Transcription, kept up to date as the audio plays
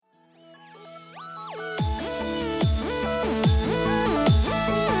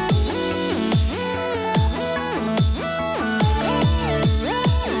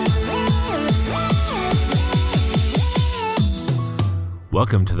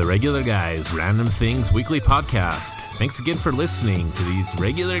Welcome to the Regular Guys Random Things Weekly Podcast. Thanks again for listening to these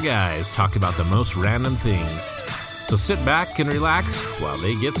regular guys talk about the most random things. So sit back and relax while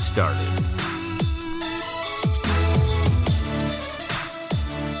they get started.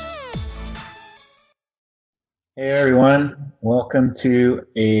 Hey everyone, welcome to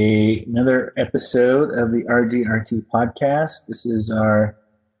another episode of the RGRT podcast. This is our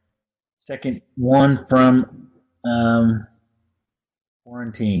second one from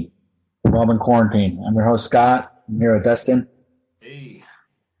quarantine. While in quarantine. I'm your host Scott. I'm here with Dustin. Hey.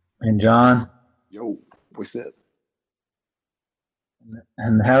 And John. Yo, what's up?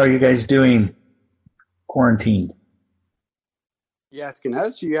 And how are you guys doing quarantined? You asking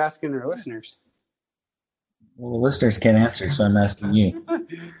us or you asking our listeners? Well, the listeners can't answer, so I'm asking you.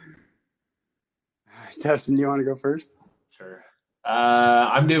 Dustin, you want to go first? Sure.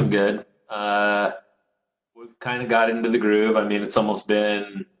 I'm doing good. We've kind of got into the groove. I mean, it's almost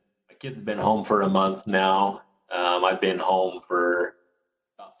been, my kid's been home for a month now. I've been home for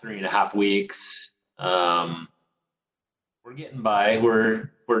about 3.5 weeks. We're getting by. We're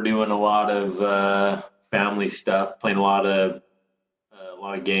doing a lot of family stuff, playing a lot of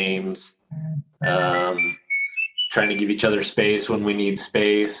games. Trying to give each other space when we need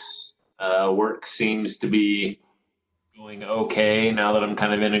space. Work seems to be going okay now that I'm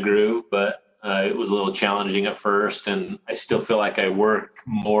kind of in a groove, but it was a little challenging at first, and I still feel like I work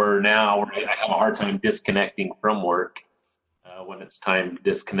more now. I have a hard time disconnecting from work when it's time to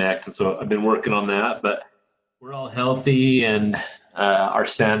disconnect, and so I've been working on that, but we're all healthy, and our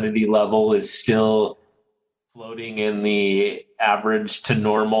sanity level is still floating in the average to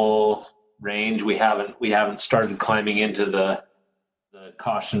normal range. We haven't started climbing into the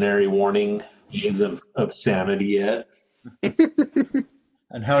cautionary warning phase of sanity yet.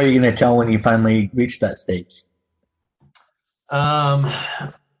 And how are you going to tell when you finally reach that stage?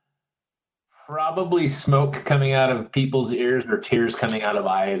 Probably smoke coming out of people's ears or tears coming out of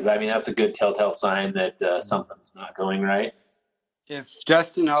eyes. I mean, that's a good telltale sign that something's not going right. If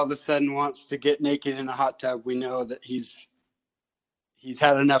Justin all of a sudden wants to get naked in a hot tub, we know that he's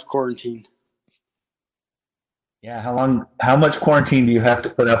had enough quarantine. Yeah, how much quarantine do you have to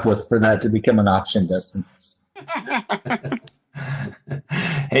put up with for that to become an option, Dustin?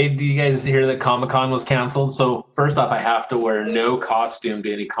 Hey, do you guys hear that Comic-Con was canceled? So first off, I have to wear no costume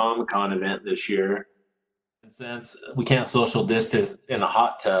to any Comic-Con event this year. And since we can't social distance in a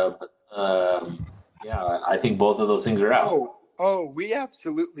hot tub, I think both of those things are out. Oh, we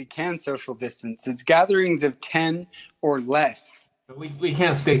absolutely can social distance. It's gatherings of 10 or less. But we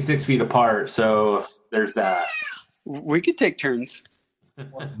can't stay 6 feet apart, so there's that. We could take turns.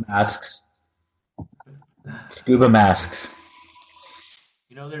 Masks. Scuba masks.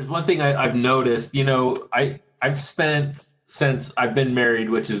 You know, there's one thing I've noticed. You know, I've spent, since I've been married,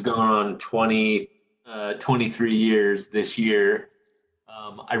 which has gone on 23 years this year,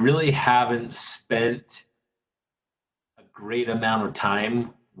 I really haven't spent a great amount of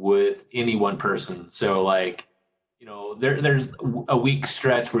time with any one person. So, like, you know, there's a week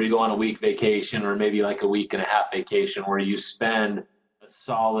stretch where you go on a week vacation, or maybe like a week and a half vacation where you spend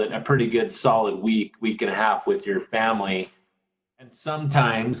a pretty good solid week and a half with your family. And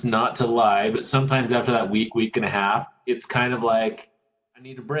sometimes, not to lie, but sometimes after that week and a half, it's kind of like, I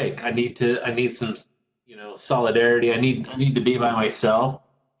need a break. I need some, you know, solidarity. I need to be by myself.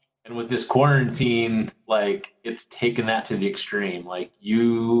 And with this quarantine, like, it's taken that to the extreme. Like,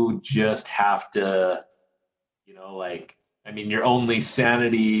 you just have to, you know, like, I mean, your only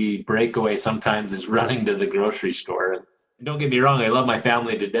sanity breakaway sometimes is running to the grocery store. And don't get me wrong, I love my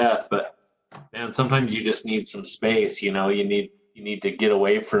family to death, but man, sometimes you just need some space. You know, you need to get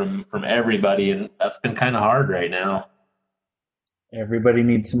away from everybody, and that's been kind of hard right now. Everybody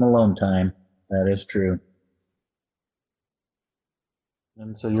needs some alone time. That is true.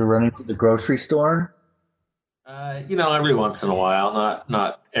 And so you're running to the grocery store? You know, every once in a while,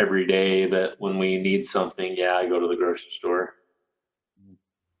 not every day, but when we need something, yeah, I go to the grocery store.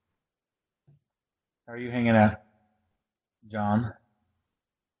 How are you hanging out, John?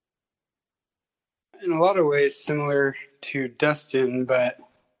 In a lot of ways similar to Dustin, but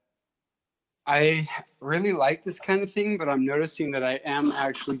I really like this kind of thing, but I'm noticing that I am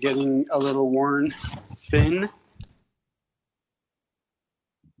actually getting a little worn thin.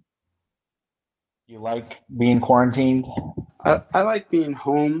 You like being quarantined? I like being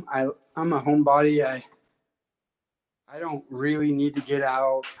home. I'm a homebody. I don't really need to get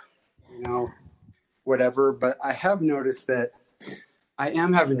out, you know, whatever, but I have noticed that I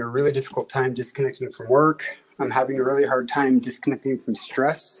am having a really difficult time disconnecting from work. I'm having a really hard time disconnecting from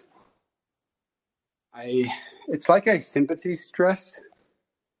stress. It's like I sympathy stress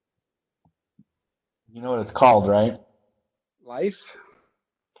You know what it's called, right? Life?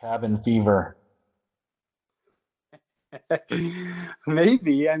 Cabin fever.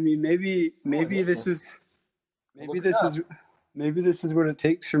 Maybe. I mean, maybe this is what it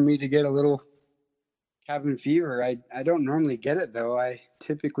takes for me to get a little cabin fever. I don't normally get it though. I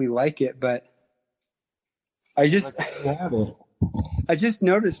typically like it, but I just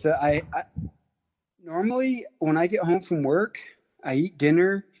noticed that I normally when I get home from work, I eat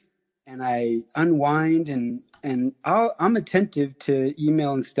dinner and I unwind and I'm attentive to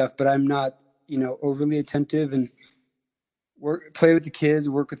email and stuff, but I'm not, overly attentive and play with the kids,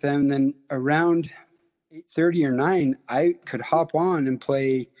 work with them. And then around 8:30 or 9, I could hop on and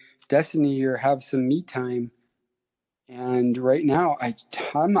play Destiny or have some me time. And right now,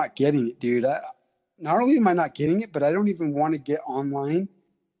 I'm not getting it, dude. Not only am I not getting it, but I don't even want to get online.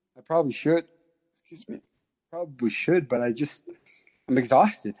 I probably should. Excuse me. Probably should, but I'm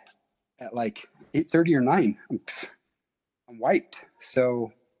exhausted at like 8:30 or 9. I'm wiped.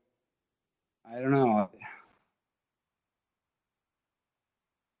 So I don't know.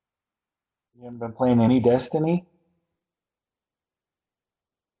 You haven't been playing any Destiny?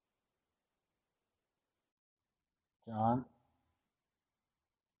 John?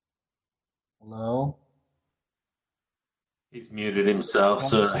 Hello? He's muted himself,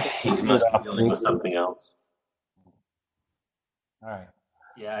 so he must be dealing with something else. All right.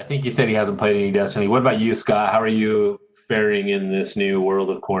 Yeah, I think he said he hasn't played any Destiny. What about you, Scott? How are you faring in this new world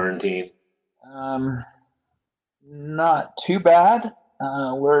of quarantine? Not too bad.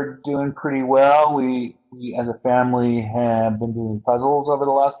 We're doing pretty well. We as a family have been doing puzzles over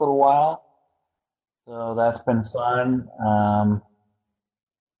the last little while, so that's been fun.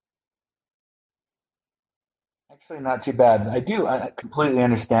 Actually, not too bad. I completely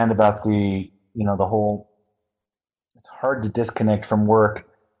understand about the whole. It's hard to disconnect from work.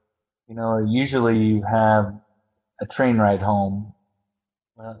 Usually you have a train ride home.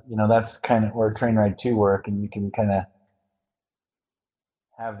 Well, that's kind of, or a train ride to work, and you can kind of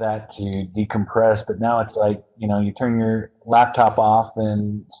have that to decompress. But now it's like, you turn your laptop off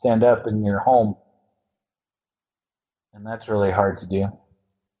and stand up and you're home. And that's really hard to do.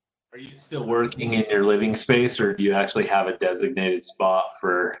 Are you still working in your living space, or do you actually have a designated spot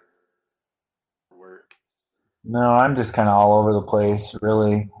for work? No, I'm just kind of all over the place,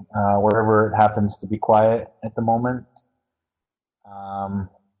 really, wherever it happens to be quiet at the moment.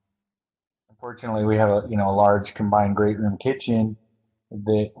 Unfortunately, we have a large combined great room kitchen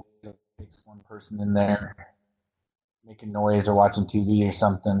that takes one person in there making noise or watching TV or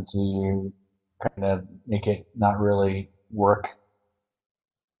something to kind of make it not really work.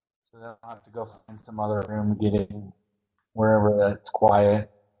 So they'll have to go find some other room, get in wherever it's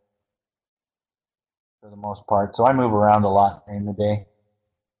quiet for the most part. So I move around a lot during the day.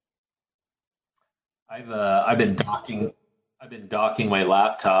 I've been docking my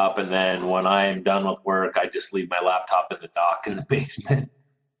laptop, and then when I'm done with work, I just leave my laptop in the dock in the basement.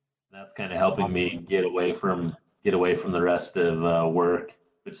 That's kind of helping me get away from the rest of work,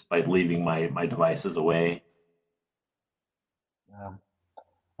 just by leaving my devices away.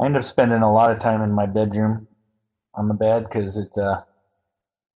 I end up spending a lot of time in my bedroom on the bed because it's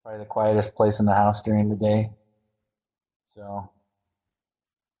probably the quietest place in the house during the day. So,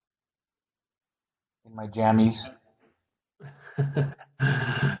 in my jammies. Yeah,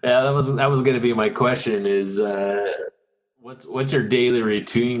 that was going to be my question. Is what's your daily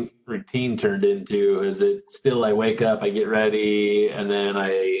routine turned into? Is it still I wake up, I get ready, and then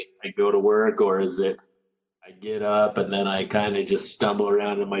I go to work, or is it I get up and then I kind of just stumble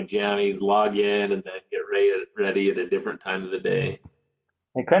around in my jammies, log in, and then get ready at a different time of the day?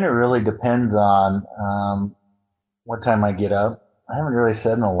 It kind of really depends on what time I get up. I haven't really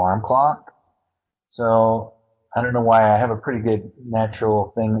set an alarm clock, so I don't know why. I have a pretty good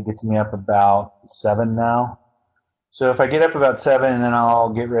natural thing that gets me up about 7 now. So if I get up about 7, then I'll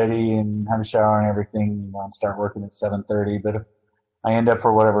get ready and have a shower and everything, and start working at 7:30. But if I end up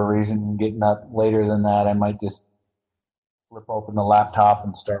for whatever reason getting up later than that, I might just flip open the laptop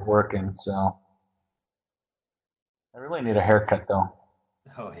and start working. So I really need a haircut, though.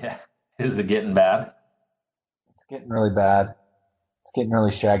 Oh yeah, is it getting bad? It's getting really bad. It's getting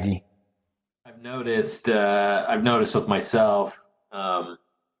really shaggy. I've noticed with myself,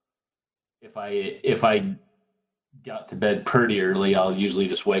 if I got to bed pretty early, I'll usually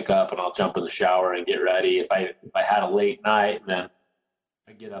just wake up and I'll jump in the shower and get ready. If I had a late night, then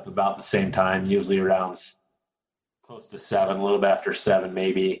I get up about the same time, usually around close to 7, a little bit after 7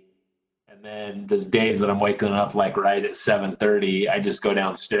 maybe. And then there's days that I'm waking up like right at 7:30. I just go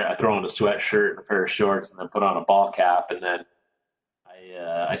downstairs, I throw on a sweatshirt and a pair of shorts, and then put on a ball cap, and then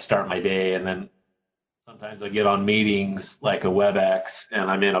I start my day. And then Sometimes I get on meetings like a WebEx and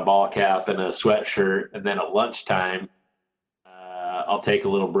I'm in a ball cap and a sweatshirt. And then at lunchtime, I'll take a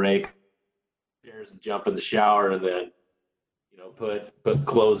little break, and jump in the shower, and then put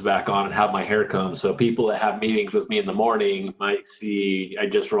clothes back on and have my hair combed. So people that have meetings with me in the morning might see I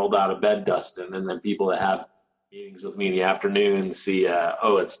just rolled out of bed Dustin, and then people that have meetings with me in the afternoon see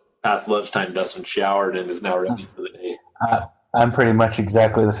it's past lunchtime. Dustin showered and is now ready for the day. I'm pretty much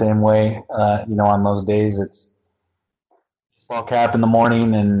exactly the same way. On those days it's ball cap in the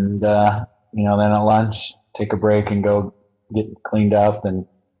morning, and then at lunch take a break and go get cleaned up, and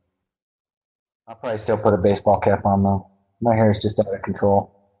I'll probably still put a baseball cap on though. My hair is just out of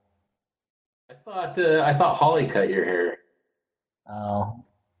control. I thought Holly cut your hair. Oh,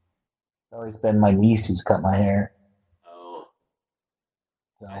 it's always been my niece who's cut my hair. Oh,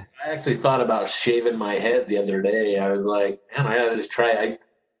 so I actually thought about shaving my head the other day. I was like, man, I gotta just try. I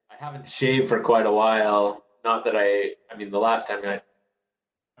haven't shaved for quite a while. Not that I mean, the last time I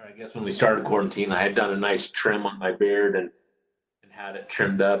guess when we started quarantine, I had done a nice trim on my beard and had it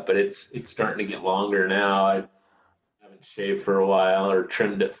trimmed up, but it's starting to get longer now. I haven't shaved for a while or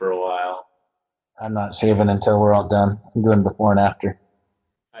trimmed it for a while. I'm not shaving until we're all done. I'm doing before and after.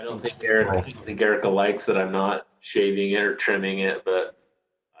 I don't think Erica likes that I'm not shaving it or trimming it, but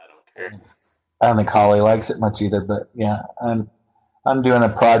I don't care. I don't think Holly likes it much either, but yeah, I'm doing a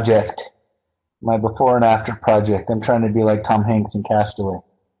project, my before and after project. I'm trying to be like Tom Hanks in Castaway.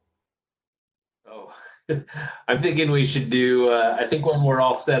 Oh, I'm thinking we should do, I think when we're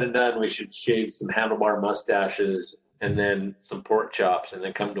all said and done, we should shave some handlebar mustaches and then some pork chops and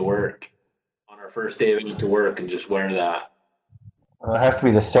then come to work on our first day of to work and just wear that. Well, it'll have to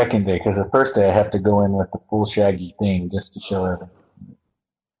be the second day, because the first day I have to go in with the full shaggy thing just to show everything.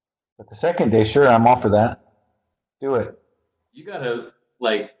 But the second day, sure, I'm all for that. Do it. You gotta,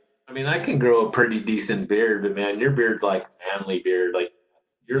 I can grow a pretty decent beard, but man, your beard's like manly beard. Like,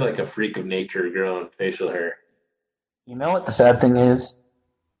 you're like a freak of nature growing facial hair. You know what the sad thing is?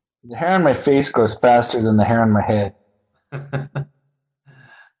 The hair on my face grows faster than the hair on my head. That's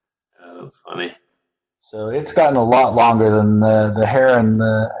funny. So it's gotten a lot longer than the hair and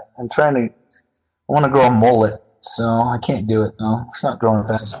I want to grow a mullet, so I can't do it. No, it's not growing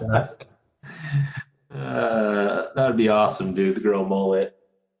fast enough. That would be awesome, dude, to grow a mullet.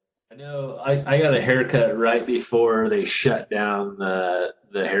 I know I got a haircut right before they shut down the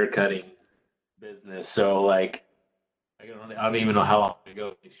haircutting business. So I don't even know how long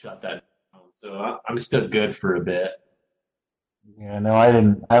ago they shut that down. So I'm still good for a bit. Yeah, no, I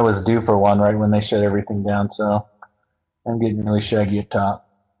didn't. I was due for one right when they shut everything down, so I'm getting really shaggy at top.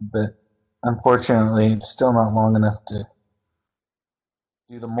 But unfortunately, it's still not long enough to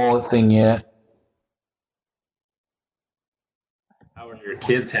do the mullet thing yet. How are your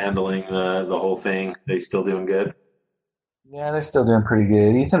kids handling the whole thing? They still doing good? Yeah, they're still doing pretty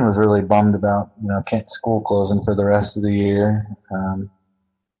good. Ethan was really bummed about school closing for the rest of the year.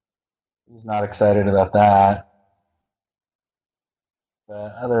 He's not excited about that.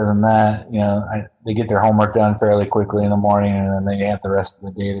 But other than that, they get their homework done fairly quickly in the morning, and then they have the rest of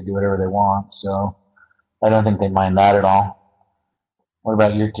the day to do whatever they want. So I don't think they mind that at all. What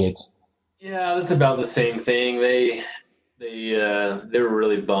about your kids? Yeah, that's about the same thing. They were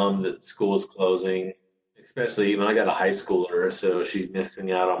really bummed that school is closing. Especially, I got a high schooler, so she's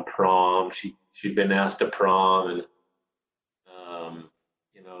missing out on prom. She'd been asked to prom, and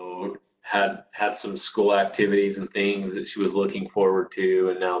had some school activities and things that she was looking forward to,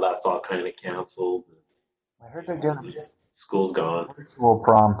 and now that's all kind of canceled. I heard they're doing school's gone. Virtual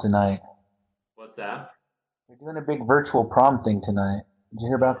prom tonight. What's that? They're doing a big virtual prom thing tonight. Did you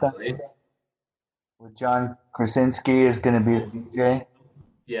hear about that? Really? With John Krasinski is going to be the DJ.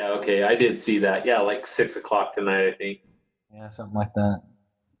 Yeah, okay, I did see that. Yeah, 6 o'clock tonight, I think. Yeah, something like that.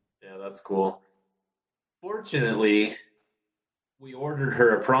 Yeah, that's cool. Fortunately, we ordered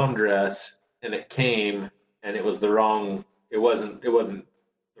her a prom dress, and it came, and it was the wrong. It wasn't the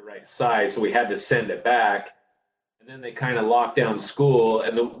right size, so we had to send it back. And then they kind of locked down school,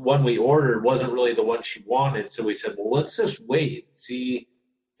 and the one we ordered wasn't really the one she wanted. So we said, well, let's just wait, see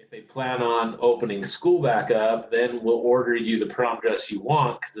if they plan on opening school back up. Then we'll order you the prom dress you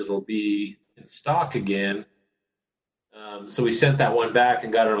want, because it'll be in stock again. So we sent that one back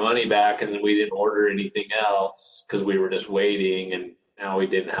and got our money back, and then we didn't order anything else because we were just waiting, and now we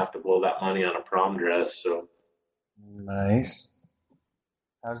didn't have to blow that money on a prom dress. So nice.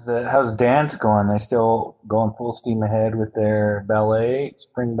 How's dance going? They still going full steam ahead with their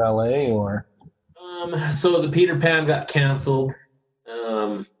spring ballet, or? So the Peter Pan got canceled,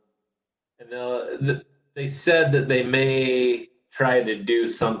 and they said that they may try to do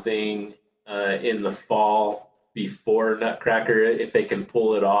something in the fall before Nutcracker if they can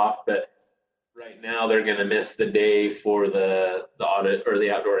pull it off. But right now they're going to miss the day for the audit or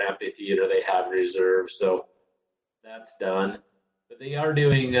the outdoor amphitheater they have reserved. So that's done. But they are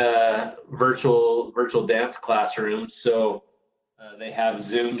doing virtual dance classrooms. So they have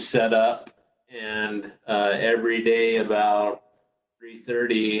Zoom set up, and every day about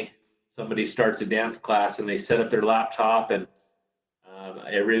 3:30, somebody starts a dance class, and they set up their laptop, and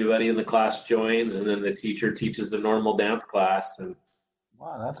everybody in the class joins, and then the teacher teaches the normal dance class. And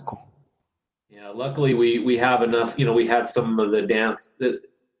wow, that's cool. yeah, luckily we have enough. We had some of the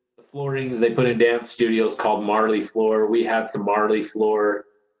flooring they put in dance studios called Marley floor. We had some Marley floor,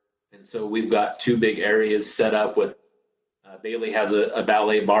 and so we've got two big areas set up with. Bailey has a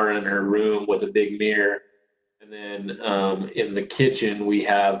ballet bar in her room with a big mirror, and then in the kitchen we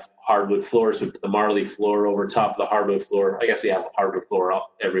have hardwood floors. We put the Marley floor over top of the hardwood floor. I guess we have a hardwood floor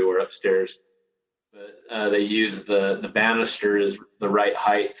everywhere upstairs, but they use the banister is the right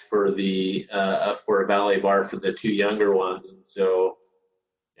height for a ballet bar for the two younger ones, and so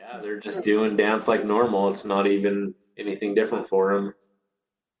yeah, they're just doing dance like normal. It's not even anything different for them.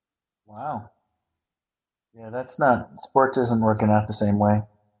 Wow. Yeah, sports isn't working out the same way.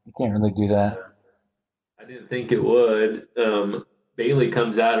 You can't really do that. I didn't think it would. Bailey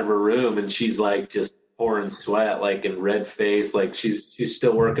comes out of her room and she's like just pouring sweat, like in red face, like she's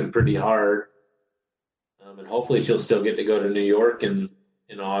still working pretty hard. And hopefully she'll still get to go to New York in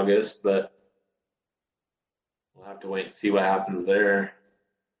August, but we'll have to wait and see what happens there.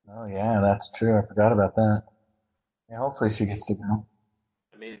 Oh yeah, that's true. I forgot about that. Yeah, hopefully she gets to go.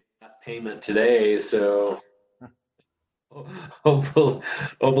 I made that payment today, so hopefully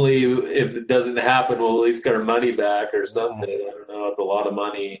if it doesn't happen, we'll at least get our money back or something. I don't know. It's a lot of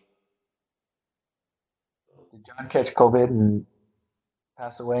money. Did John catch COVID and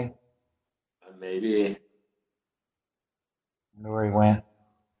pass away? Maybe. I wonder where he went.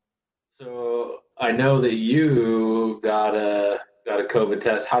 So I know that you got a COVID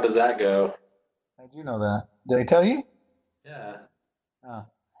test. How does that go? How'd you know that? Did I tell you? Yeah. Oh.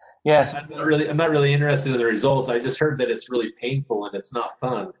 Yes. I'm not really interested in the results. I just heard that it's really painful and it's not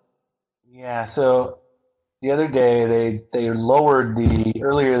fun. Yeah. So the other day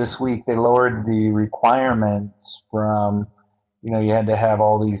earlier this week they lowered the requirements from, you had to have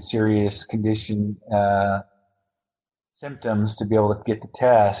all these serious condition symptoms to be able to get the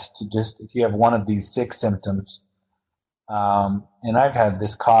test. To just if you have one of these 6 symptoms, and I've had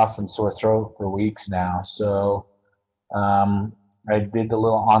this cough and sore throat for weeks now, so. I did the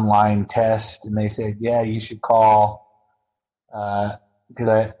little online test, and they said, yeah, you should call because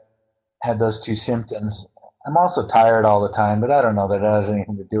I had those 2 symptoms. I'm also tired all the time, but I don't know that it has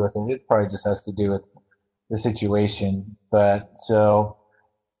anything to do with it. It probably just has to do with the situation. But so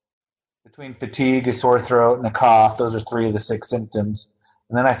between fatigue, a sore throat, and a cough, those are 3 of the 6 symptoms.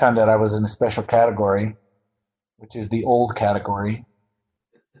 And then I found out I was in a special category, which is the old category,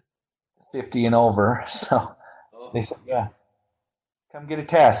 50 and over. So they said, yeah. Come get a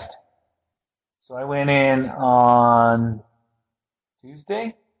test. So I went in on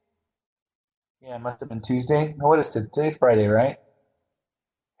Tuesday. Yeah, it must have been Tuesday. No, what is it? Today's Friday, right?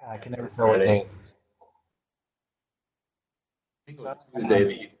 I can never tell what day it is. I think it was Tuesday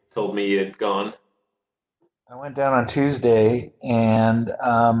that you told me you had gone. I went down on Tuesday, and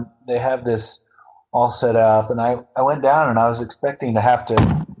they have this all set up. And I went down, and I was expecting to have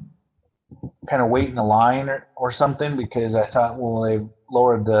to kind of wait in a line or something, because I thought, well, they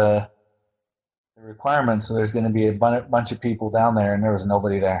lowered the requirements, so there's going to be a bunch of people down there, and there was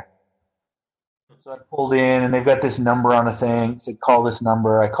nobody there. So I pulled in, and they've got this number on the thing. It said, call this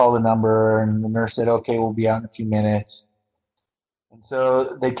number. I called the number, and the nurse said, okay, we'll be out in a few minutes. And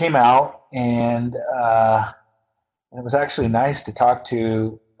so they came out, and it was actually nice to talk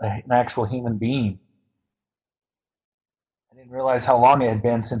to an actual human being. I didn't realize how long it had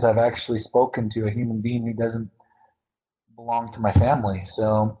been since I've actually spoken to a human being who doesn't belong to my family.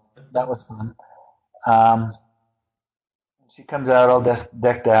 So that was fun. She comes out all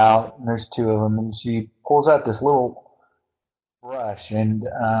decked out, and there's 2 of them, and she pulls out this little brush, and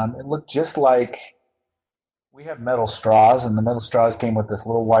it looked just like we have metal straws, and the metal straws came with this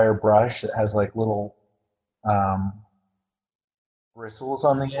little wire brush that has like little bristles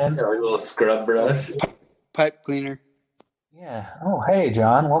on the end. Yeah, like a little scrub brush. Pipe cleaner. Yeah. Oh, hey,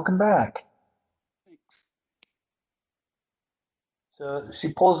 John. Welcome back. Thanks. So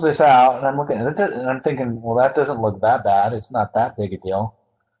she pulls this out, and I'm looking at it, and I'm thinking, well, that doesn't look that bad. It's not that big a deal.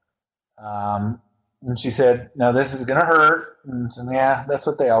 And she said, no, this is going to hurt. And so, yeah, that's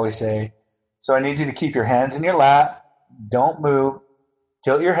what they always say. So I need you to keep your hands in your lap. Don't move.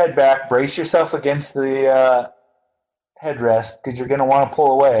 tilt your head back, brace yourself against the headrest because you're going to want to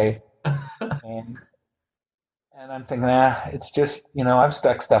pull away. and I'm thinking, it's just, I've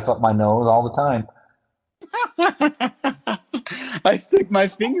stuck stuff up my nose all the time. I stick my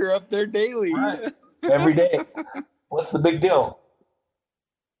finger up there daily. Right. Every day. What's the big deal?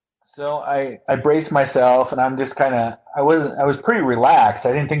 So I braced myself, and I'm just I was pretty relaxed.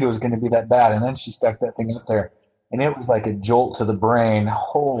 I didn't think it was going to be that bad. And then she stuck that thing up there, and it was like a jolt to the brain.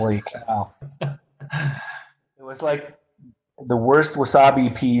 Holy cow. It was like the worst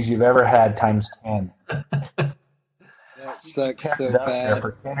wasabi peas you've ever had times 10. That sucks so there bad.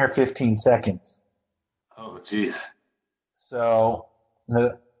 for 10 or 15 seconds. Oh, jeez. So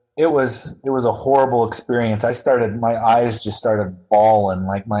it was a horrible experience. My eyes just started bawling,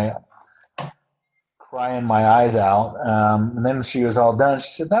 like crying my eyes out. And then she was all done.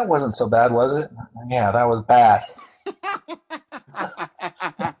 She said, "That wasn't so bad, was it?" Yeah, that was bad.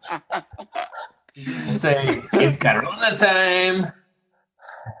 Say, it's Corona time.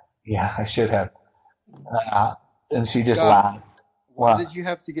 Yeah, I should have. And she just Scott, laughed. Why What? did you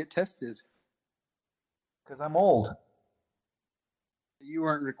have to get tested? Because I'm old. You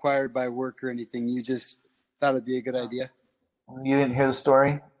weren't required by work or anything. You just thought it'd be a good idea. You didn't hear the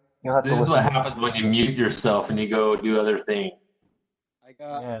story? You'll have to This is listen. what happens when you mute yourself and you go do other things. I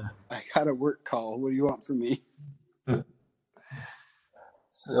got Yeah. a work call. What do you want from me?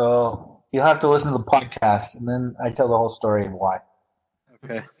 So you'll have to listen to the podcast, and then I tell the whole story of why.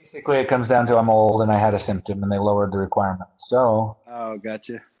 Okay. Basically, it comes down to I'm old and I had a symptom, and they lowered the requirement. So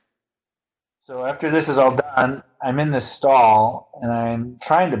Gotcha. after this is all done, I'm in this stall, and I'm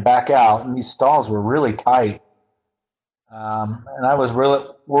trying to back out, and these stalls were really tight. And I was really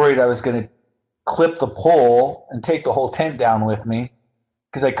worried I was going to clip the pole and take the whole tent down with me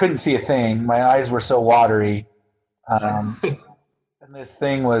because I couldn't see a thing. My eyes were so watery. And this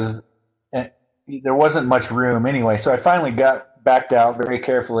thing was, there wasn't much room anyway. So I finally got backed out very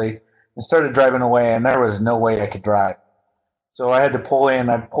carefully and started driving away, and there was no way I could drive. So I had to pull in.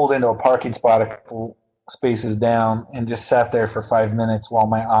 I pulled into a parking spot a couple spaces down and just sat there for 5 minutes while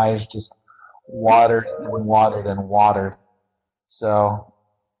my eyes just watered and watered and watered. So,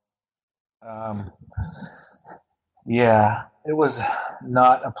 yeah, it was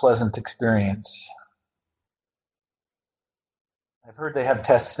not a pleasant experience. I've heard they have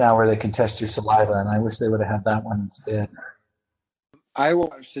tests now where they can test your saliva, and I wish they would have had that one instead. I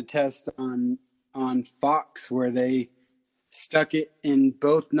watched a test on Fox where they stuck it in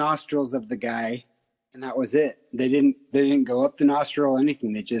both nostrils of the guy, and that was it. They didn't go up the nostril or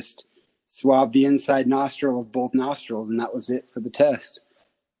anything. They just swabbed the inside nostril of both nostrils, and that was it for the test.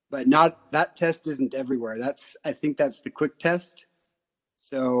 But that test isn't everywhere. I think that's the quick test.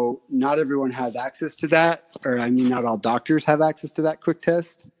 So not everyone has access to that, or I mean, not all doctors have access to that quick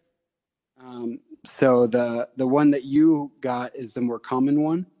test. So the one that you got is the more common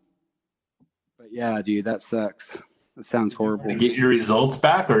one. But yeah, dude, that sucks. That sounds horrible. To get your results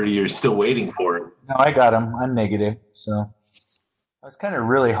back, or you're still waiting for it? No, I got them. I'm negative. So I was kind of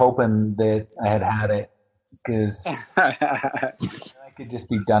really hoping that I had it because I could just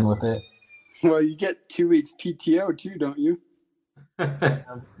be done with it. Well, you get 2 weeks PTO too, don't you?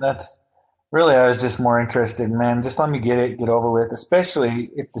 That's really, I was just more interested, man. Just let me get over with,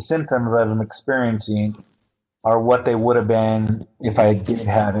 especially if the symptoms that I'm experiencing are what they would have been if I did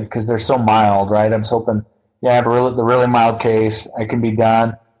have it, because they're so mild, right? I was hoping, I have the really mild case. I can be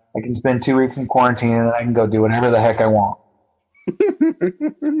done. I can spend 2 weeks in quarantine, and I can go do whatever the heck I want.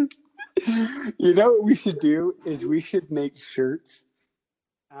 You know what we should do is we should make shirts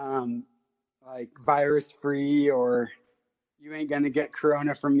like virus free, or you ain't gonna get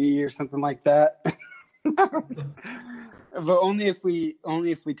corona from me, or something like that. But only if we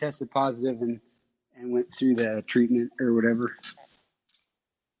tested positive and went through the treatment or whatever.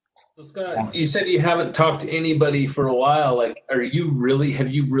 So Scott, you said you haven't talked to anybody for a while. Like, have you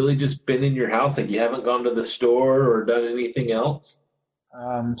really just been in your house? Like, you haven't gone to the store or done anything else?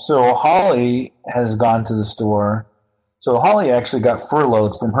 So Holly has gone to the store. So Holly actually got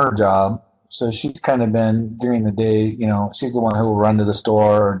furloughed from her job. So she's kind of been during the day, she's the one who will run to the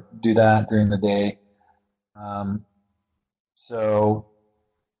store or do that during the day. So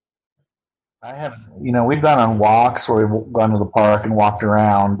I haven't, we've gone on walks where we've gone to the park and walked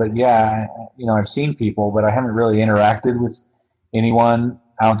around. But yeah, I've seen people, but I haven't really interacted with anyone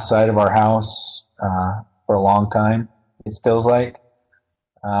outside of our house for a long time, it feels like.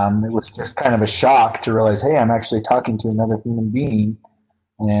 It was just kind of a shock to realize, hey, I'm actually talking to another human being.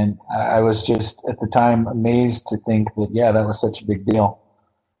 And I was just at the time amazed to think that, that was such a big deal.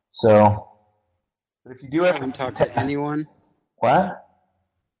 So, but if you do I haven't talked to anyone. What?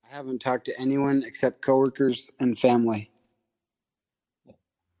 I haven't talked to anyone except coworkers and family.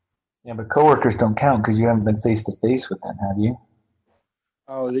 Yeah, but coworkers don't count because you haven't been face to face with them, have you?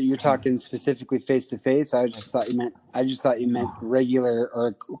 Oh, that you're talking specifically face to face? I just thought you meant regular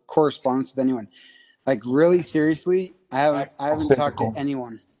or correspondence with anyone. Like really seriously, I haven't talked to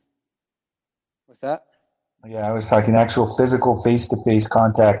anyone. What's that? Yeah, I was talking actual physical face to face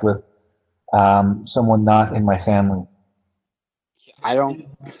contact with someone not in my family. I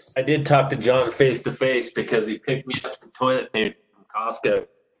did talk to John face to face because he picked me up some toilet paper from Costco.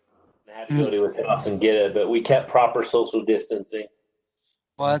 I had to go to his house and get it, but we kept proper social distancing.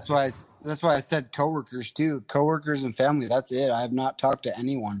 Well, that's why I said coworkers too. Coworkers and family. That's it. I have not talked to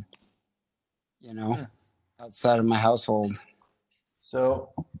anyone, outside of my household. So,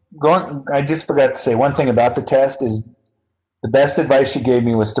 I just forgot to say one thing about the test is the best advice she gave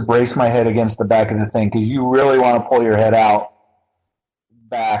me was to brace my head against the back of the thing because you really want to pull your head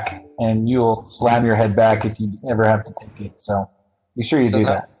back, and you'll slam your head back if you ever have to take it. So, be sure you do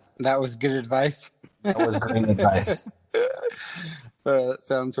that. That was good advice. That was great advice.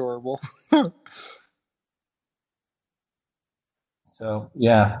 Sounds horrible. So,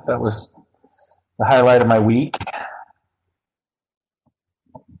 yeah, that was the highlight of my week.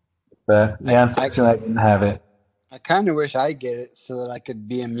 But, yeah, unfortunately, I didn't have it. I kind of wish I get it so that I could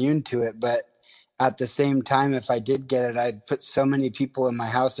be immune to it. But at the same time, if I did get it, I'd put so many people in my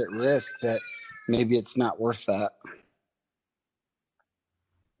house at risk that maybe it's not worth that.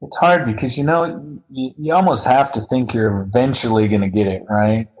 It's hard because, you almost have to think you're eventually going to get it,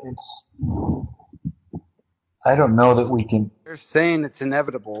 right? I don't know that we can. They're saying it's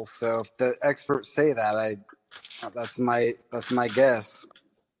inevitable. So if the experts say that, that's my guess.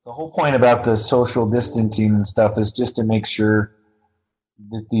 The whole point about the social distancing and stuff is just to make sure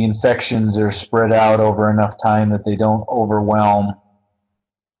that the infections are spread out over enough time that they don't overwhelm,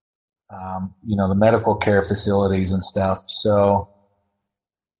 the medical care facilities and stuff. So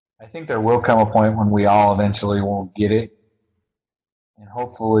I think there will come a point when we all eventually will get it, and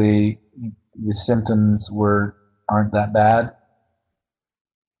hopefully the symptoms aren't that bad.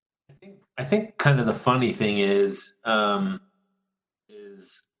 I think kind of the funny thing is a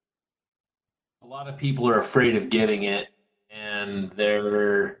lot of people are afraid of getting it, and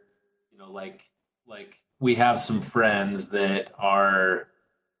they're, like we have some friends that are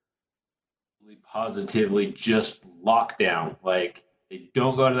really positively just locked down. Like they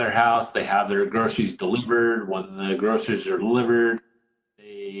don't go to their house. They have their groceries delivered. When the groceries are delivered,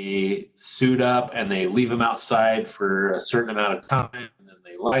 they suit up and they leave them outside for a certain amount of time, and then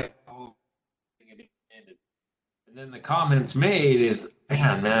they light them. And then the comments made is,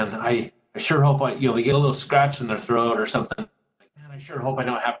 man, I sure hope they get a little scratch in their throat or something. Like, man, I sure hope I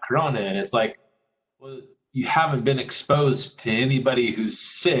don't have corona. And it's like, well, you haven't been exposed to anybody who's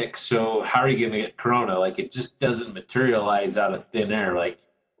sick, so how are you going to get corona? Like, it just doesn't materialize out of thin air. Like,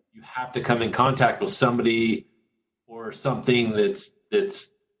 you have to come in contact with somebody or something that's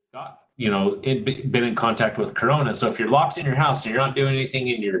got, been in contact with corona. So if you're locked in your house and you're not doing anything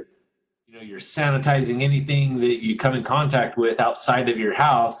and you're sanitizing anything that you come in contact with outside of your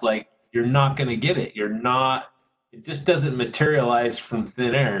house, like, you're not going to get it. It just doesn't materialize from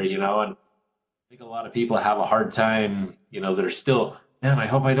thin air, and I think a lot of people have a hard time, they're still, man, I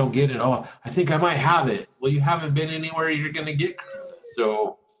hope I don't get it. Oh, I think I might have it. Well, you haven't been anywhere you're going to get.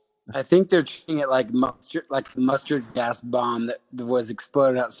 So I think they're treating it like a mustard gas bomb that was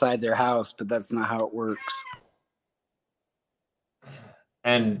exploded outside their house, but that's not how it works.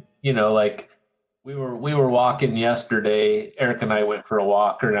 And, we were walking yesterday. Eric and I went for a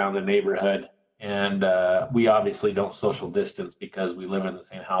walk around the neighborhood, and we obviously don't social distance because we live in the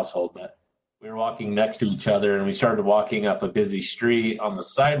same household, but we were walking next to each other, and we started walking up a busy street on the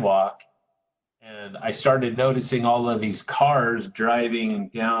sidewalk, and I started noticing all of these cars driving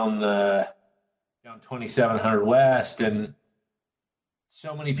down 2700 West, and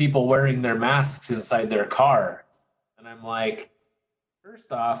so many people wearing their masks inside their car. And I'm like,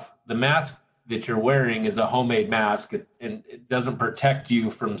 first off, the mask that you're wearing is a homemade mask, and it doesn't protect you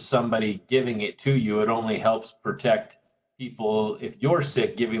from somebody giving it to you. It only helps protect people if you're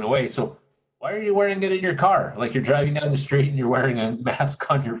sick giving away. So why are you wearing it in your car? Like, you're driving down the street and you're wearing a mask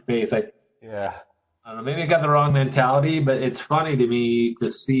on your face. I don't know, maybe I got the wrong mentality, but it's funny to me to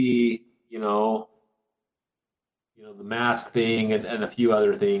see, the mask thing and a few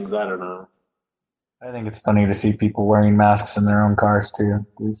other things. I don't know. I think it's funny to see people wearing masks in their own cars too.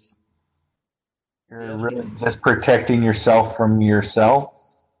 You're really just protecting yourself from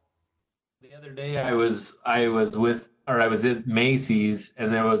yourself. The other day I was at Macy's,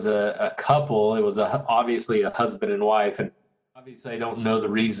 and there was a couple. It was obviously a husband and wife, and obviously I don't know the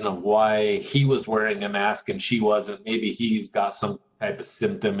reason of why he was wearing a mask and she wasn't. Maybe he's got some type of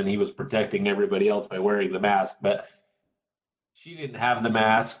symptom and he was protecting everybody else by wearing the mask, but she didn't have the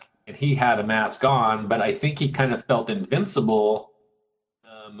mask and he had a mask on, but I think he kind of felt invincible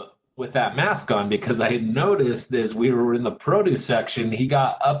with that mask on, because I had noticed as we were in the produce section, he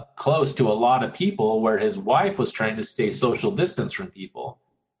got up close to a lot of people where his wife was trying to stay social distance from people.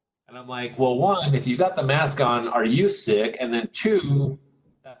 And I'm like, well, one, if you got the mask on, are you sick? And then two,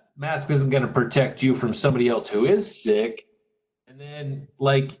 that mask isn't going to protect you from somebody else who is sick. And then,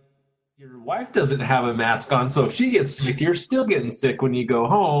 like, your wife doesn't have a mask on, so if she gets sick, you're still getting sick when you go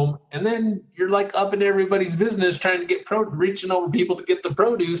home. And then you're like up in everybody's business trying to get reaching over people to get the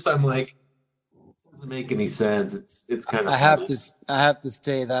produce. I'm like, it doesn't make any sense. It's kind of. I have to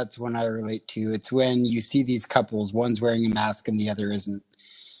say that's when I relate to. It's when you see these couples, one's wearing a mask and the other isn't.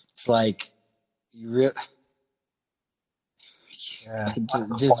 It's like it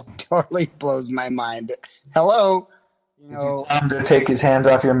just totally blows my mind. Hello. Did you tell him to take his hands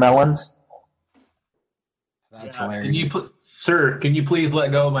off your melons? That's hilarious. Sir, can you please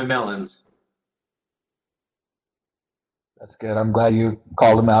let go of my melons? That's good. I'm glad you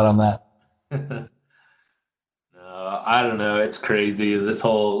called him out on that. No, I don't know. It's crazy. This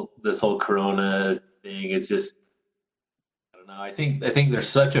whole Corona thing is just, I don't know. I think there's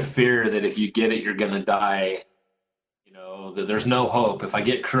such a fear that if you get it, you're gonna die. You know, that there's no hope. If I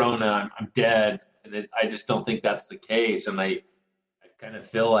get Corona, I'm dead. And I just don't think that's the case. And I kind of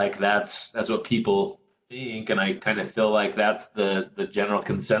feel like that's what people think. And I kind of feel like that's the general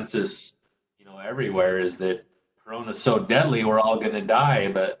consensus, you know, everywhere, is that Corona's so deadly, we're all going to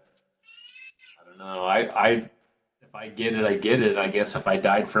die. But I don't know. If I get it, I get it. I guess if I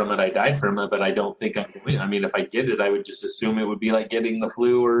died from it, I died from it. But I don't think I'm going to. I mean, if I get it, I would just assume it would be like getting the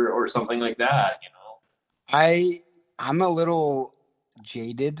flu or something like that, you know? I'm a little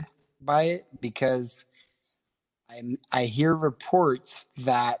jaded by it, because I hear reports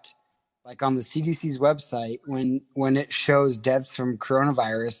that, like on the CDC's website, when it shows deaths from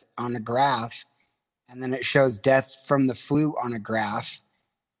coronavirus on a graph, and then it shows death from the flu on a graph,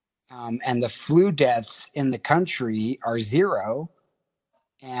 and the flu deaths in the country are 0,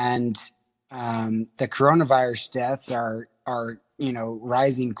 and the coronavirus deaths are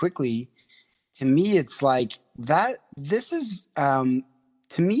rising quickly. To me, it's like that. This is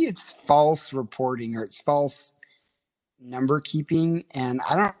to me, it's false reporting, or it's false number keeping. And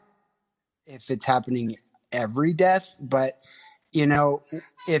I don't know if it's happening every death, but you know,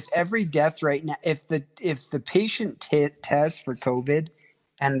 if every death right now, if the patient tests for COVID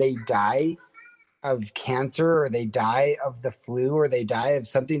and they die of cancer, or they die of the flu, or they die of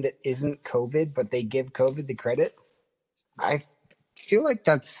something that isn't COVID, but they give COVID the credit, I feel like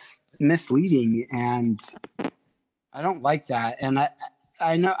that's misleading, and I don't like that. And I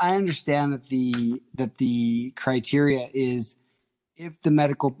understand that the criteria is if the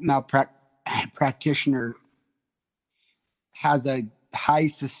medical practitioner has a high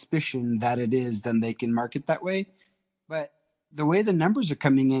suspicion that it is, then they can mark it that way. But the way the numbers are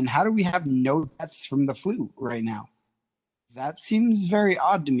coming in, how do we have no deaths from the flu right now? That seems very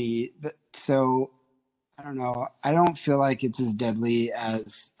odd to me. So I don't know. I don't feel like it's as deadly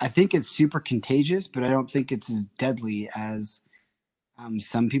as, I think it's super contagious, but I don't think it's as deadly as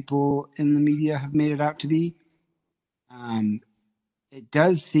some people in the media have made it out to be. It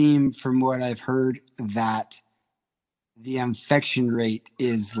does seem, from what I've heard, that the infection rate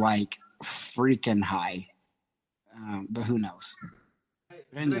is like freaking high. But who knows? But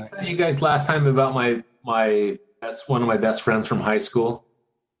anyway. Did I tell you guys last time about one of my best friends from high school?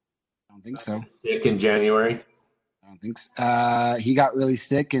 I don't think so. Sick in January. I don't think so. He got really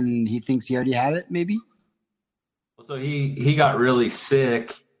sick and he thinks he already had it, maybe? So he got really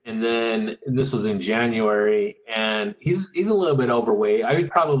sick, and this was in January, and he's a little bit overweight. I would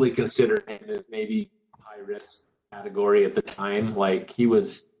probably consider him as maybe high risk category at the time. Like he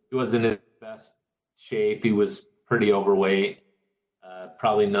wasn't in his best shape. He was pretty overweight,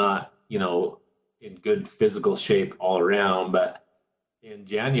 probably not, in good physical shape all around. But in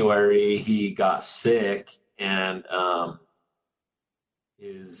January, he got sick, and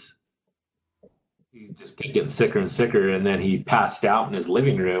he just kept getting sicker and sicker, and then he passed out in his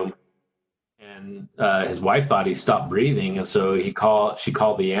living room, and his wife thought he stopped breathing, and so she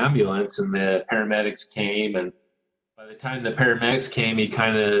called the ambulance, and the paramedics came, and by the time the paramedics came, he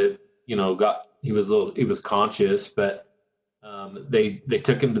kind of he was conscious, but they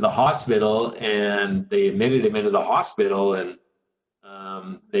took him to the hospital, and they admitted him into the hospital, and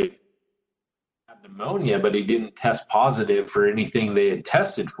they had pneumonia, but he didn't test positive for anything they had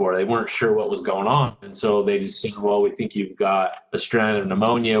tested for. They weren't sure what was going on. And so they just said, well, we think you've got a strand of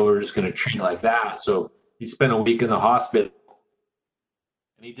pneumonia. We're just going to treat it like that. So he spent a week in the hospital,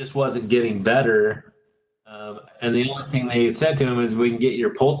 and he just wasn't getting better. And the only thing they said to him is, we can get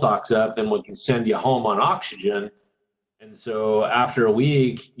your pulse ox up, then we can send you home on oxygen. And so after a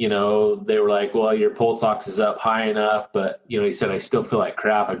week, they were like, well, your pulse ox is up high enough. But, he said, I still feel like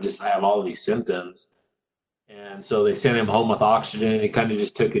crap. I have all of these symptoms. And so they sent him home with oxygen. He kind of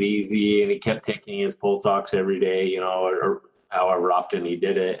just took it easy, and he kept taking his pulse ox every day, or however often he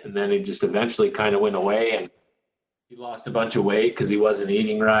did it. And then it just eventually kind of went away, and he lost a bunch of weight because he wasn't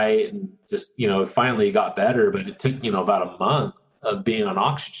eating right. And just, finally got better. But it took, about a month of being on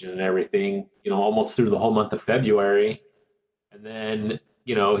oxygen and everything, almost through the whole month of February. And then,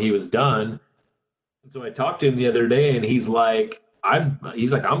 he was done. And so I talked to him the other day, and he's like, I'm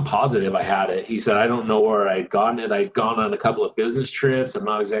positive I had it. He said, I don't know where I'd gotten it. I'd gone on a couple of business trips. I'm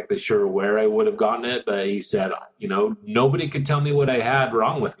not exactly sure where I would have gotten it, but he said, nobody could tell me what I had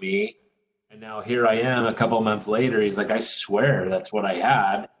wrong with me. And now here I am a couple of months later. He's like, I swear that's what I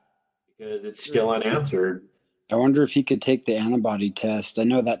had, because it's still unanswered. I wonder if he could take the antibody test. I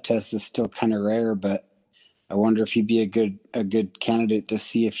know that test is still kind of rare, but I wonder if he'd be a good candidate to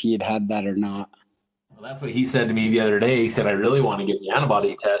see if he had that or not. Well, that's what he said to me the other day. He said, I really want to get the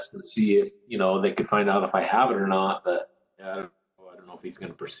antibody test and see if, they could find out if I have it or not. But yeah, I don't know if he's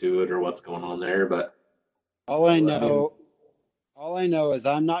going to pursue it or what's going on there. But all I know is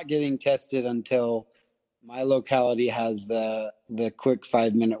I'm not getting tested until my locality has the quick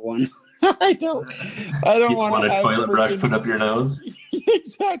 5-minute one. I don't want a toilet brush put up your nose.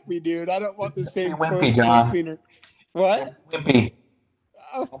 Exactly, dude. I don't want the same wimpy, John. cleaner. What? Wimpy.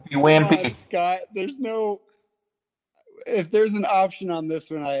 Oh, Be wimpy. on, Scott. If there's an option on this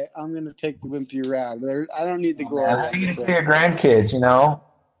one, I'm going to take the wimpy route. I don't need the glory. I think it's for your grandkids,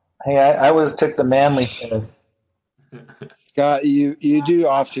 Hey, I took the manly test. Scott, you do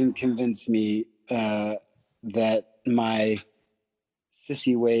often convince me that my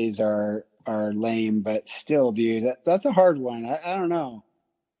sissy ways are lame, but still, dude, that's a hard one. I don't know.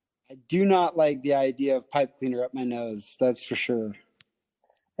 I do not like the idea of pipe cleaner up my nose. That's for sure.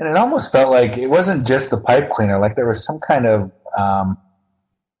 And it almost felt like it wasn't just the pipe cleaner. Like there was some kind of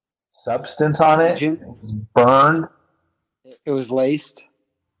substance on it. It was burned. It was laced.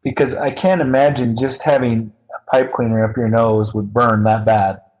 Because I can't imagine just having a pipe cleaner up your nose would burn that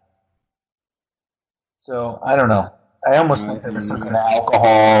bad. So I don't know. I almost think there was some kind of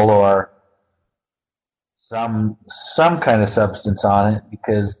alcohol or some kind of substance on it,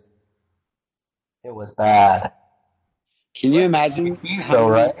 because it was bad. Can you imagine? Peas, though,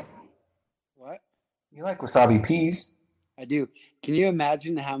 right? What? You like wasabi peas? I do. Can you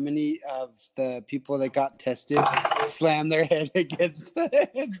imagine how many of the people that got tested slammed their head against the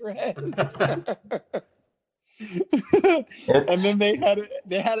headrest? And then they had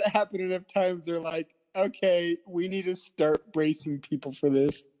it happen enough times. They're like, okay, we need to start bracing people for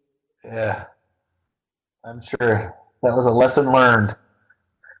this. Yeah, I'm sure that was a lesson learned.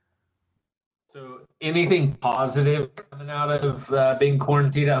 So anything positive coming out of being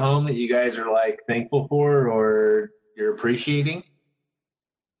quarantined at home that you guys are like thankful for or you're appreciating?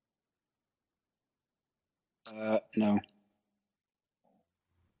 No.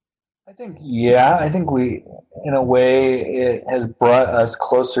 I think we, in a way, it has brought us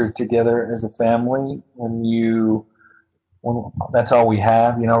closer together as a family. When that's all we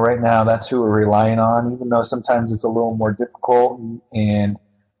have, right now, that's who we're relying on, even though sometimes it's a little more difficult and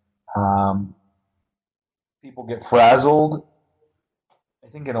people get frazzled. I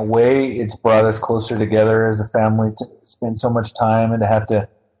think in a way it's brought us closer together as a family to spend so much time and to have to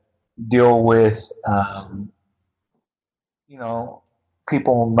deal with,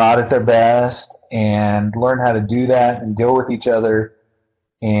 people not at their best, and learn how to do that and deal with each other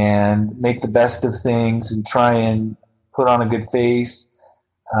and make the best of things and try and put on a good face.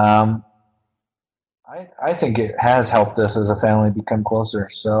 I think it has helped us as a family become closer.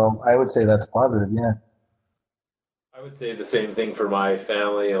 So I would say that's positive, yeah. I would say the same thing for my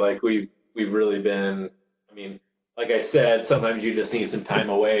family. Like we've really been, like I said, sometimes you just need some time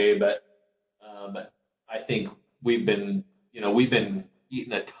away, but I think we've been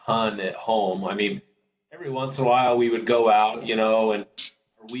eating a ton at home. Every once in a while we would go out, and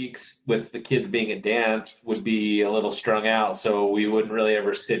weeks with the kids being at dance would be a little strung out, so we wouldn't really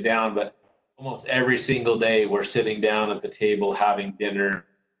ever sit down. But almost every single day we're sitting down at the table having dinner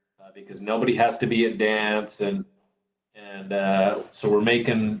because nobody has to be at dance, and so we're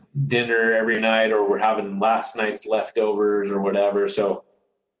making dinner every night, or we're having last night's leftovers or whatever. So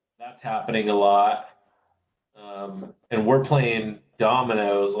That's happening a lot. And we're playing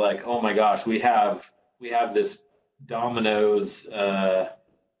dominoes. Like, oh my gosh, we have this dominoes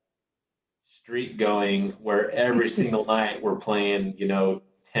streak going where every single night we're playing,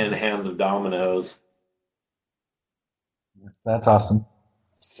 10 hands of dominoes. That's awesome.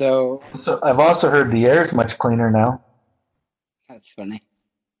 So I've also heard the air is much cleaner now that's funny.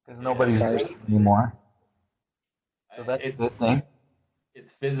 because nobody's cars. drinking anymore. So that's a good thing.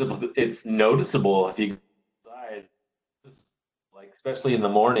 It's visible. It's noticeable if you go outside, like especially in the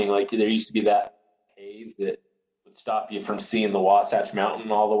morning. Like there used to be that haze that would stop you from seeing the Wasatch Mountain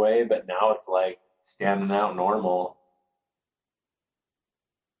all the way, but now it's like standing out normal.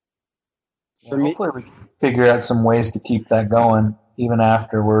 For me, Hopefully we can figure out some ways to keep that going even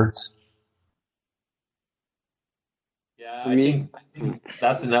afterwards. Yeah, For I me- think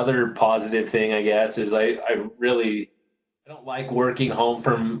that's another positive thing, I guess, is I don't like working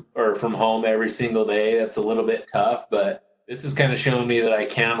from home every single day. That's a little bit tough, but this is kind of showing me that I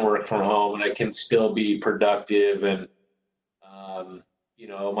can work from home and I can still be productive, and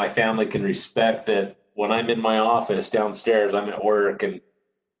my family can respect that when I'm in my office downstairs, I'm at work, and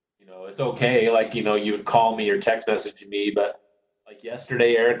it's okay. Like, you would call me or text message me, but like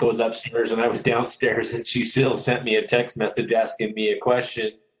yesterday, Erica was upstairs and I was downstairs, and she still sent me a text message asking me a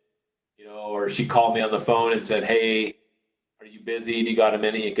question, or she called me on the phone and said, "Hey, are you busy? Do you got a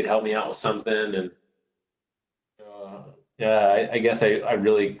minute? You could help me out with something." And yeah, I guess I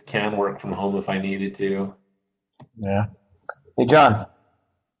really can work from home if I needed to. Yeah. Hey, John,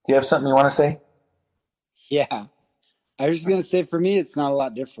 do you have something you want to say? yeah. I was just gonna say, for me, it's not a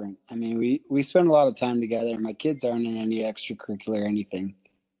lot different. I mean, we spend a lot of time together. My kids aren't in any extracurricular or anything,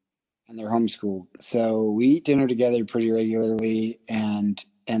 and they're homeschooled, so we eat dinner together pretty regularly. And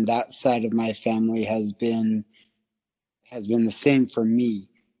that side of my family has been the same for me.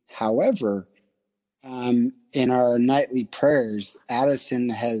 However, in our nightly prayers, Addison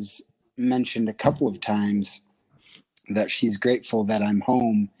has mentioned a couple of times that she's grateful that I'm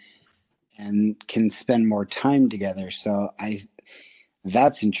home and can spend more time together. So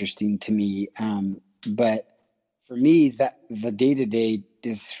that's interesting to me. But for me, that the day-to-day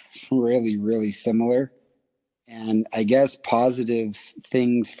is really, really similar. And I guess positive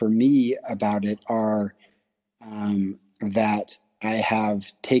things for me about it are that I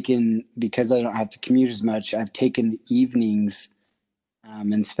have taken, because I don't have to commute as much, I've taken the evenings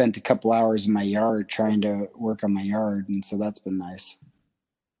and spent a couple hours in my yard trying to work on my yard. And so that's been nice.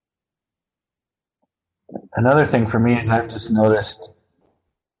 Another thing for me is I've just noticed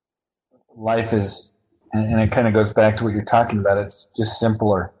life is, and it kind of goes back to what you're talking about, it's just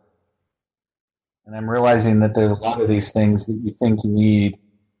simpler. And I'm realizing that there's a lot of these things that you think you need,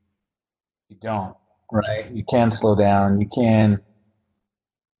 you don't, right? You can slow down. You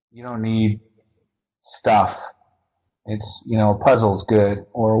don't need stuff. It's, a puzzle's good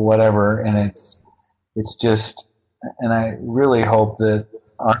or whatever. And it's just, and I really hope that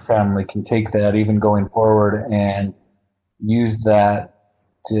our family can take that even going forward and use that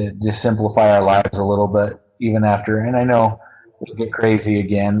to just simplify our lives a little bit even after. And I know it'll get crazy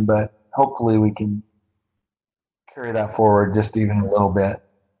again, but hopefully we can carry that forward just even a little bit.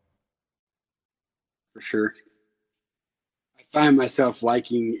 For sure. I find myself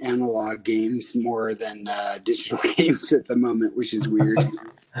liking analog games more than digital games at the moment, which is weird.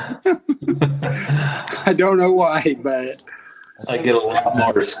 I don't know why, but I get a lot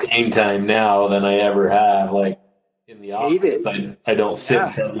more screen time now than I ever have. Like in the office, I don't sit in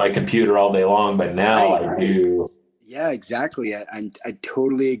front of my computer all day long, but now I do. Yeah, exactly. I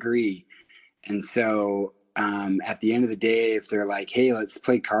totally agree. And so at the end of the day, if they're like, "Hey, let's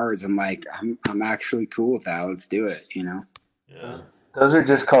play cards," I'm like, I'm actually cool with that. Let's do it. Yeah. Those are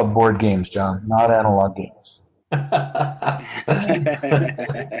just called board games, John, not analog games.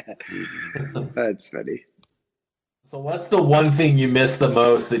 That's funny. So what's the one thing you miss the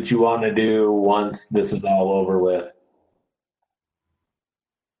most that you want to do once this is all over with?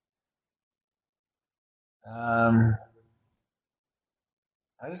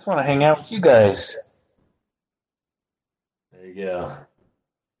 I just want to hang out with you guys. There you go.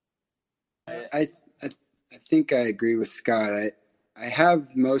 I think I agree with Scott. I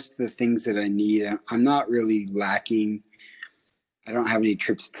have most of the things that I need. I'm not really lacking. I don't have any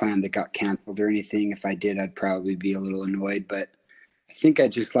trips planned that got canceled or anything. If I did, I'd probably be a little annoyed, but I think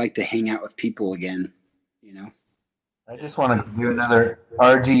I'd just like to hang out with people again, I just want to do another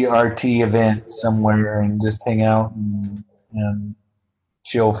RGRT event somewhere and just hang out and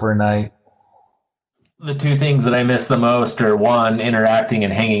chill for a night. The two things that I miss the most are, one, interacting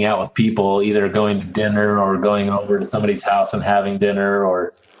and hanging out with people, either going to dinner or going over to somebody's house and having dinner,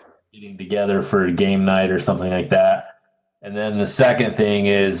 or getting together for a game night or something like that. And then the second thing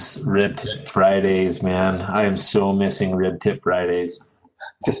is rib tip Fridays, man. I am so missing rib tip Fridays.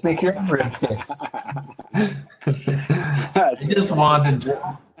 Just make your own rib tips. I just want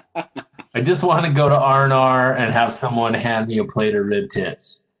to go to R&R and have someone hand me a plate of rib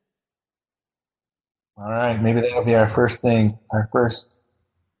tips. All right, maybe that'll be our first thing. Our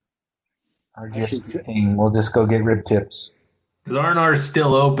GFC thing. We'll just go get rib tips. Because R&R is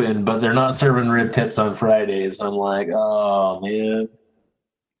still open, but they're not serving rib tips on Fridays. I'm like, oh, man.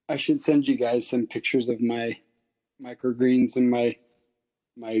 I should send you guys some pictures of my microgreens and my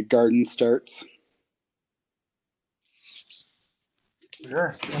garden starts.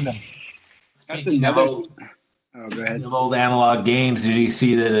 Sure, send them. That's another. Oh, go ahead. Of old analog games, did you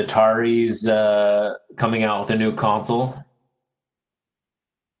see that Atari's coming out with a new console?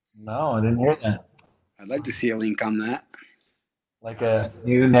 No, I didn't hear that. I'd like to see a link on that. Like a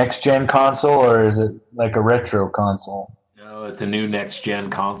new next-gen console, or is it like a retro console? No, it's a new next-gen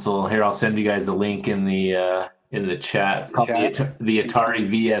console. Here, I'll send you guys a link in the chat. It's called the Atari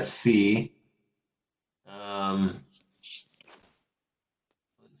VSC.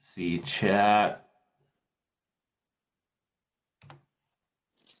 Let's see, chat.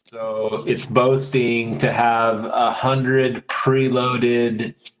 So it's boasting to have 100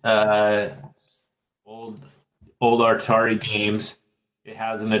 preloaded old Atari games. It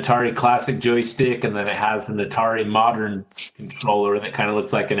has an Atari Classic joystick, and then it has an Atari Modern controller that kind of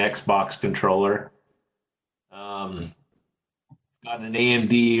looks like an Xbox controller. It's got an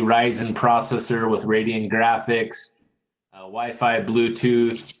AMD Ryzen processor with Radeon graphics, Wi-Fi,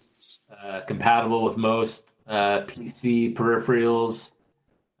 Bluetooth, compatible with most PC peripherals.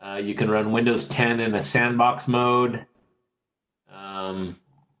 You can run Windows 10 in a sandbox mode.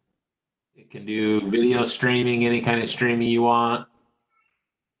 It can do video streaming, any kind of streaming you want.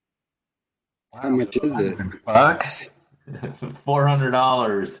 How much is it? $100?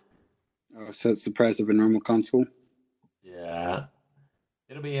 $400. Oh, so it's the price of a normal console? Yeah.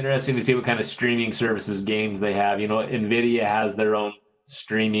 It'll be interesting to see what kind of streaming services games they have. You know, NVIDIA has their own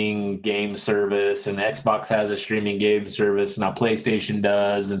streaming game service, and Xbox has a streaming game service. Now PlayStation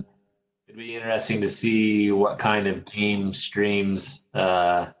does, and it'd be interesting to see what kind of game streams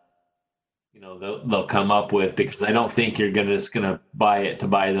they'll come up with, because I don't think you're just gonna buy it to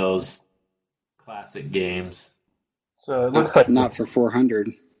buy those classic games. So it looks like not for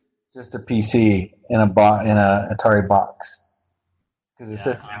 $400. Just a PC in a Atari box, because it's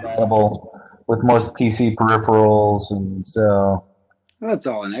just compatible with most PC peripherals, and so. Well, that's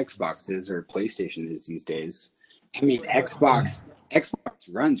all an Xbox is, or PlayStation is these days. I mean, Xbox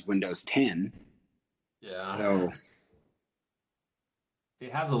runs Windows 10. Yeah. So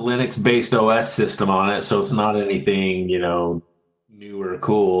it has a Linux-based OS system on it, so it's not anything, new or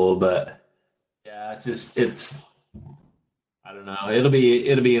cool. But yeah, it's I don't know. It'll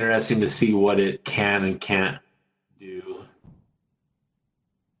be interesting to see what it can and can't do.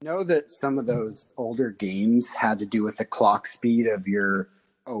 I know that some of those older games had to do with the clock speed of your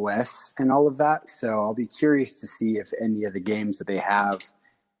OS and all of that. So I'll be curious to see if any of the games that they have,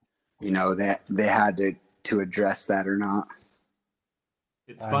 that they had to address that or not.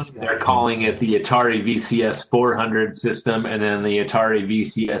 It's funny they're calling it the Atari VCS 400 system and then the Atari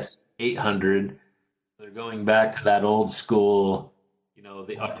VCS 800. They're going back to that old school,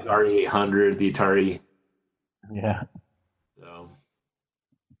 the Atari 800, the Atari. Yeah. So,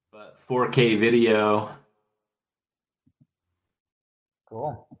 but 4K video.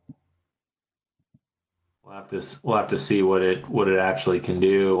 Cool. We'll have to see what it actually can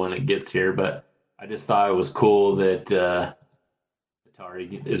do when it gets here. But I just thought it was cool that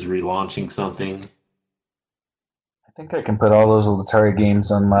Atari is relaunching something. I think I can put all those old Atari games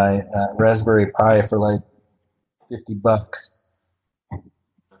on my Raspberry Pi for like $50.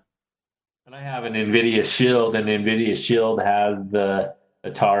 And I have an NVIDIA Shield, and NVIDIA Shield has the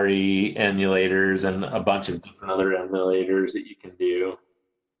Atari emulators and a bunch of different other emulators that you can do.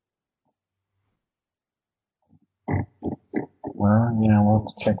 Well, we'll have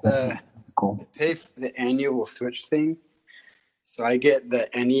to check that. Cool. I pay for the annual Switch thing. So I get the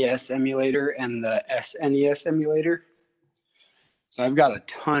NES emulator and the SNES emulator. So I've got a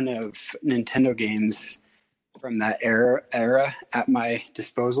ton of Nintendo games from that era at my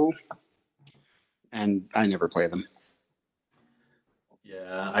disposal, and I never play them.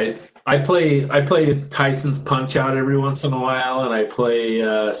 Yeah, I play Tyson's Punch-Out every once in a while, and I play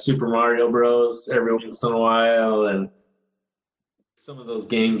Super Mario Bros. Every once in a while, and some of those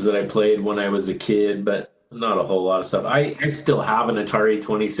games that I played when I was a kid, but not a whole lot of stuff. I still have an Atari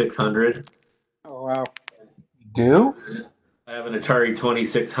 2600. Oh, wow. Do? I have an Atari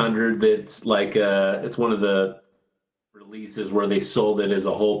 2600 that's like it's one of the releases where they sold it as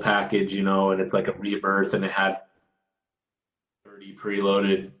a whole package, and it's like a rebirth, and it had 30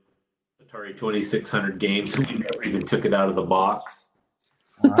 preloaded Atari 2600 games. We never even took it out of the box.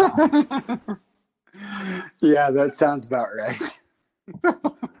 Yeah, that sounds about right. I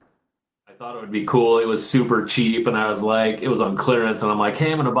thought it would be cool. It was super cheap, and I was like, it was on clearance, and I'm like,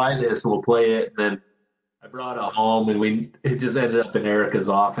 hey, I'm gonna buy this, and we'll play it. And then I brought it home, and it just ended up in Erica's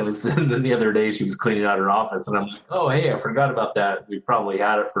office. And then the other day, she was cleaning out her office, and I'm like, oh, hey, I forgot about that. We probably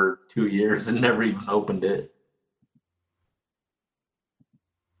had it for 2 years and never even opened it.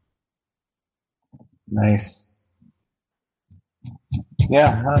 Nice.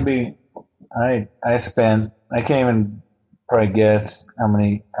 Yeah, I can't even probably guess how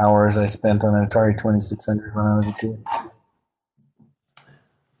many hours I spent on an Atari 2600 when I was a kid.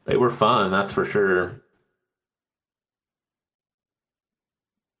 They were fun, that's for sure.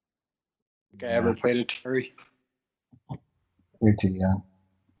 I ever played Atari? You're too young.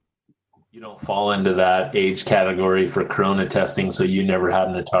 You don't fall into that age category for Corona testing, so you never had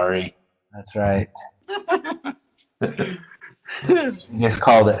an Atari. That's right. You just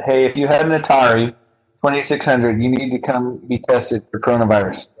called it. Hey, if you had an Atari 2600, you need to come be tested for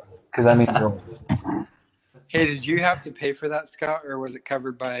coronavirus. Because Hey, did you have to pay for that, Scott, or was it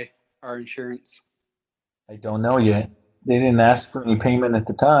covered by our insurance? I don't know yet. They didn't ask for any payment at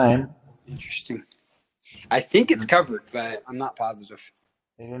the time. Interesting. I think it's covered, but I'm not positive.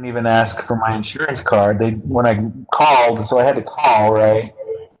 They didn't even ask for my insurance card. When I called, so I had to call, right?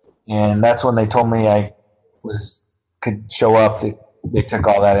 And that's when they told me I could show up. They took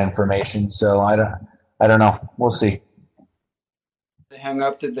all that information. So I don't know. We'll see. They hung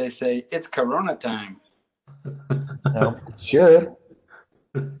up. Did they say it's Corona time? No, it should.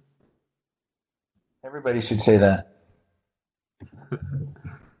 Everybody should say that.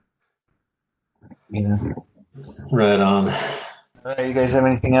 Yeah. Right on. All right, you guys have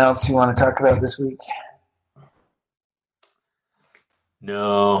anything else you want to talk about this week?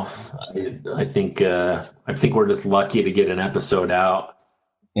 No, I think we're just lucky to get an episode out.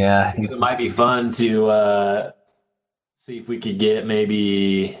 Yeah, It might be fun to see if we could get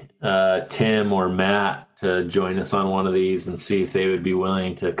maybe Tim or Matt to join us on one of these and see if they would be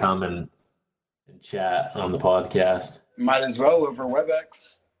willing to come and chat on the podcast. Might as well over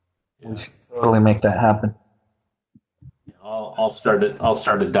WebEx. we should totally make that happen. I'll start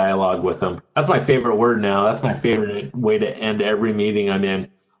a dialogue with them. That's my favorite word now. That's my favorite way to end every meeting I'm in.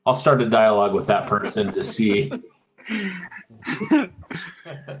 I'll start a dialogue with that person to see. Oh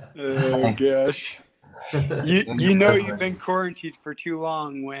gosh. You know you've been quarantined for too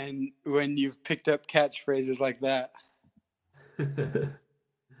long when you've picked up catchphrases like that.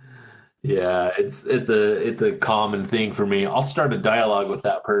 Yeah, it's a common thing for me. I'll start a dialogue with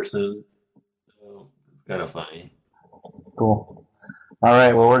that person. So it's kind of funny. Cool. All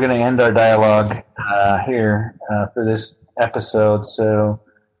right. Well, we're going to end our dialogue here for this episode. So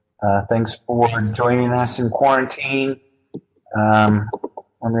thanks for joining us in quarantine. I'm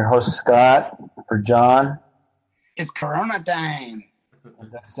your host, Scott. For John. It's Corona time.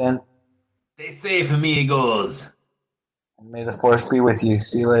 And Dustin. Stay safe, amigos. And may the force be with you.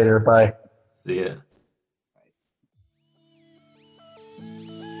 See you later. Bye. See ya.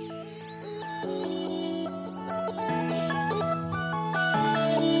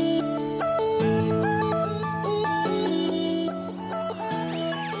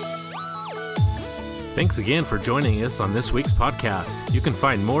 Thanks again for joining us on this week's podcast. You can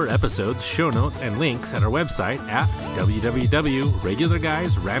find more episodes, show notes, and links at our website at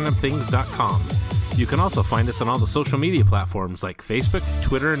www.regularguysrandomthings.com. You can also find us on all the social media platforms like Facebook,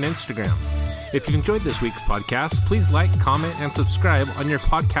 Twitter, and Instagram. If you enjoyed this week's podcast, please like, comment, and subscribe on your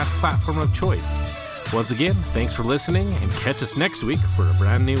podcast platform of choice. Once again, thanks for listening, and catch us next week for a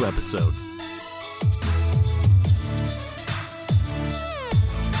brand new episode.